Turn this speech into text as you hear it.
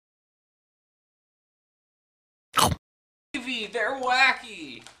wacky. They're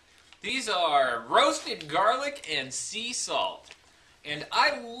wacky. These are roasted garlic and sea salt. And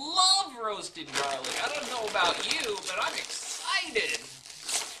I love roasted garlic. I don't know about you, but I'm excited.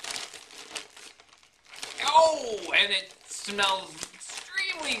 Oh, and it smells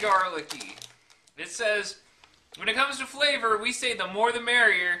extremely garlicky. It says, when it comes to flavor, we say the more the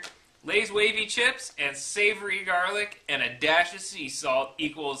merrier. Lay's Wavy chips and savory garlic and a dash of sea salt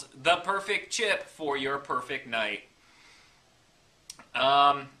equals the perfect chip for your perfect night.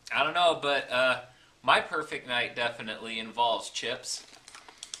 I don't know, but my perfect night definitely involves chips.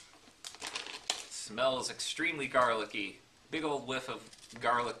 Smells extremely garlicky. Big old whiff of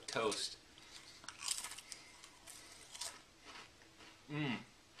garlic toast. Mmm.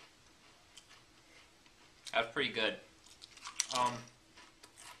 That's pretty good.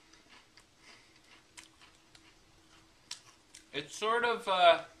 It sort of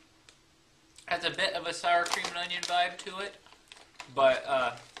has a bit of a sour cream and onion vibe to it,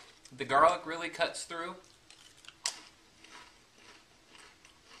 but the garlic really cuts through.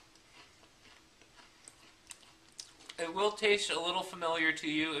 It will taste a little familiar to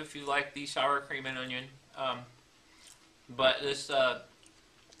you if you like the sour cream and onion, but this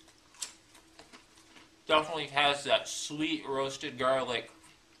definitely has that sweet roasted garlic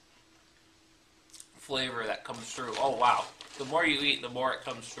flavor that comes through. Oh wow. The more you eat, the more it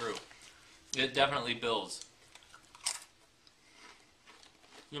comes through. It definitely builds.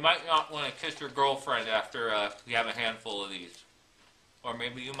 You might not want to kiss your girlfriend after you have a handful of these. Or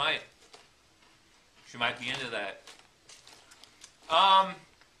maybe you might. She might be into that. I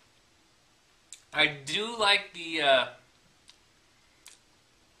do like the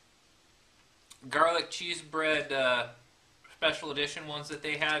garlic cheese bread special edition ones that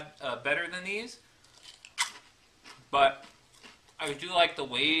they had better than these. But I do like the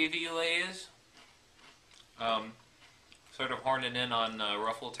Wavy Lays. Sort of horning in on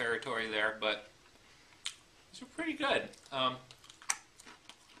ruffle territory there, but these are pretty good.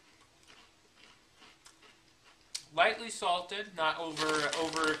 Lightly salted, not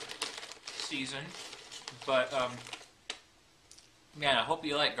over seasoned, but man, I hope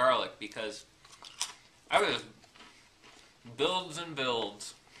you like garlic because I was builds and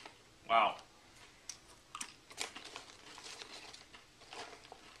builds. Wow.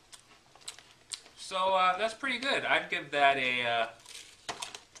 So that's pretty good. I'd give that a.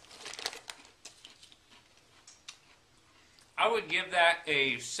 I would give that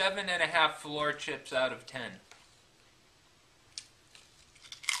a 7.5 floor chips out of 10.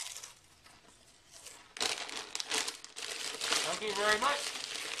 Thank you very much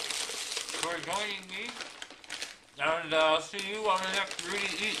for joining me, and I'll see you on the next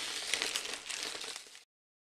Rudy Eats.